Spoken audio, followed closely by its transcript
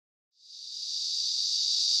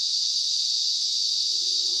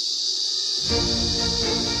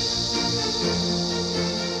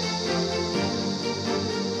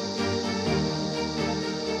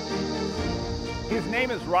name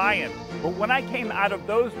is Ryan, but when I came out of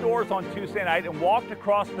those doors on Tuesday night and walked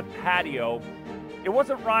across the patio, it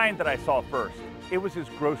wasn't Ryan that I saw first. It was his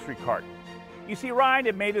grocery cart. You see, Ryan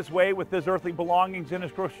had made his way with his earthly belongings in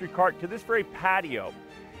his grocery cart to this very patio.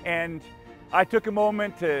 And I took a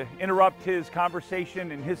moment to interrupt his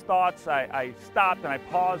conversation and his thoughts. I stopped and I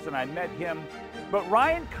paused and I met him. But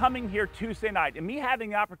Ryan coming here Tuesday night and me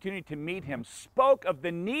having the opportunity to meet him spoke of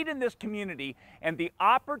the need in this community and the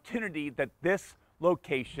opportunity that this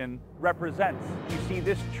location represents. You see,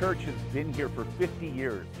 this church has been here for 50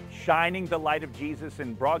 years, shining the light of Jesus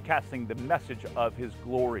and broadcasting the message of his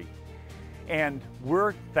glory. And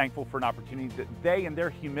we're thankful for an opportunity that they, in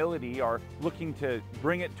their humility, are looking to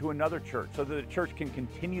bring it to another church so that the church can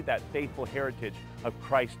continue that faithful heritage of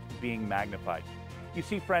Christ being magnified. You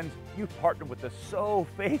see, friends, you've partnered with us so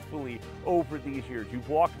faithfully over these years. You've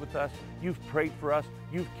walked with us, you've prayed for us,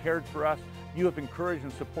 you've cared for us, you have encouraged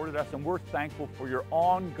and supported us, and we're thankful for your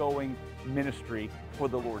ongoing ministry for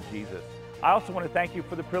the Lord Jesus. I also want to thank you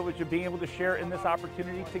for the privilege of being able to share in this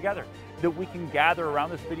opportunity together, that we can gather around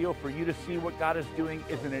this video for you to see what God is doing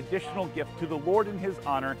is an additional gift to the Lord in his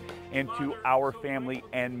honor and to our family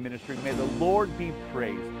and ministry. May the Lord be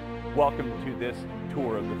praised. Welcome to this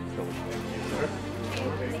tour of the facility. Thank you, sir.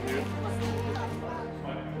 Thank you.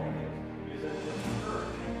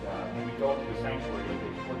 When we go to the sanctuary,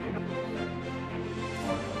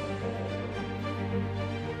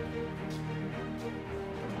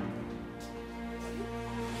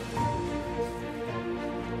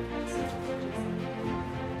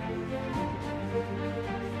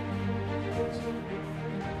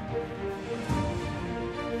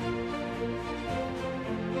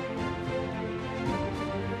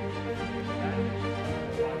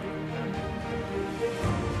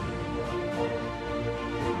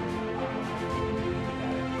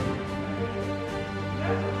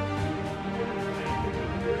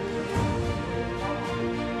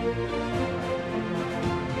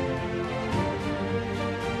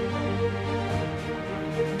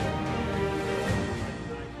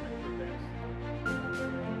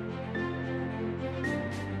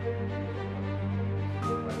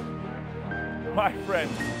 my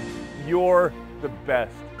friends, you're the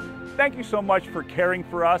best. Thank you so much for caring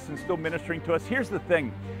for us and still ministering to us. Here's the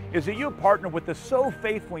thing, is that you have partnered with us so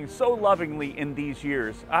faithfully and so lovingly in these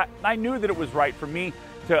years. I knew that it was right for me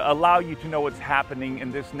to allow you to know what's happening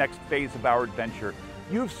in this next phase of our adventure.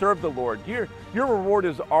 You've served the Lord. Your reward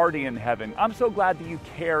is already in heaven. I'm so glad that you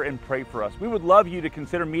care and pray for us. We would love you to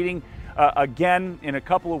consider meeting again in a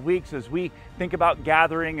couple of weeks as we think about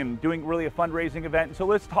gathering and doing really a fundraising event. So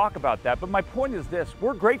let's talk about that. But my point is this,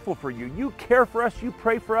 we're grateful for you. You care for us, you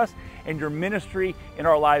pray for us, and your ministry in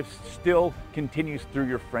our lives still continues through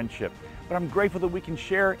your friendship. But I'm grateful that we can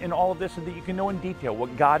share in all of this and that you can know in detail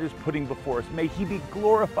what God is putting before us. May he be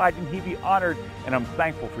glorified and he be honored, and I'm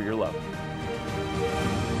thankful for your love.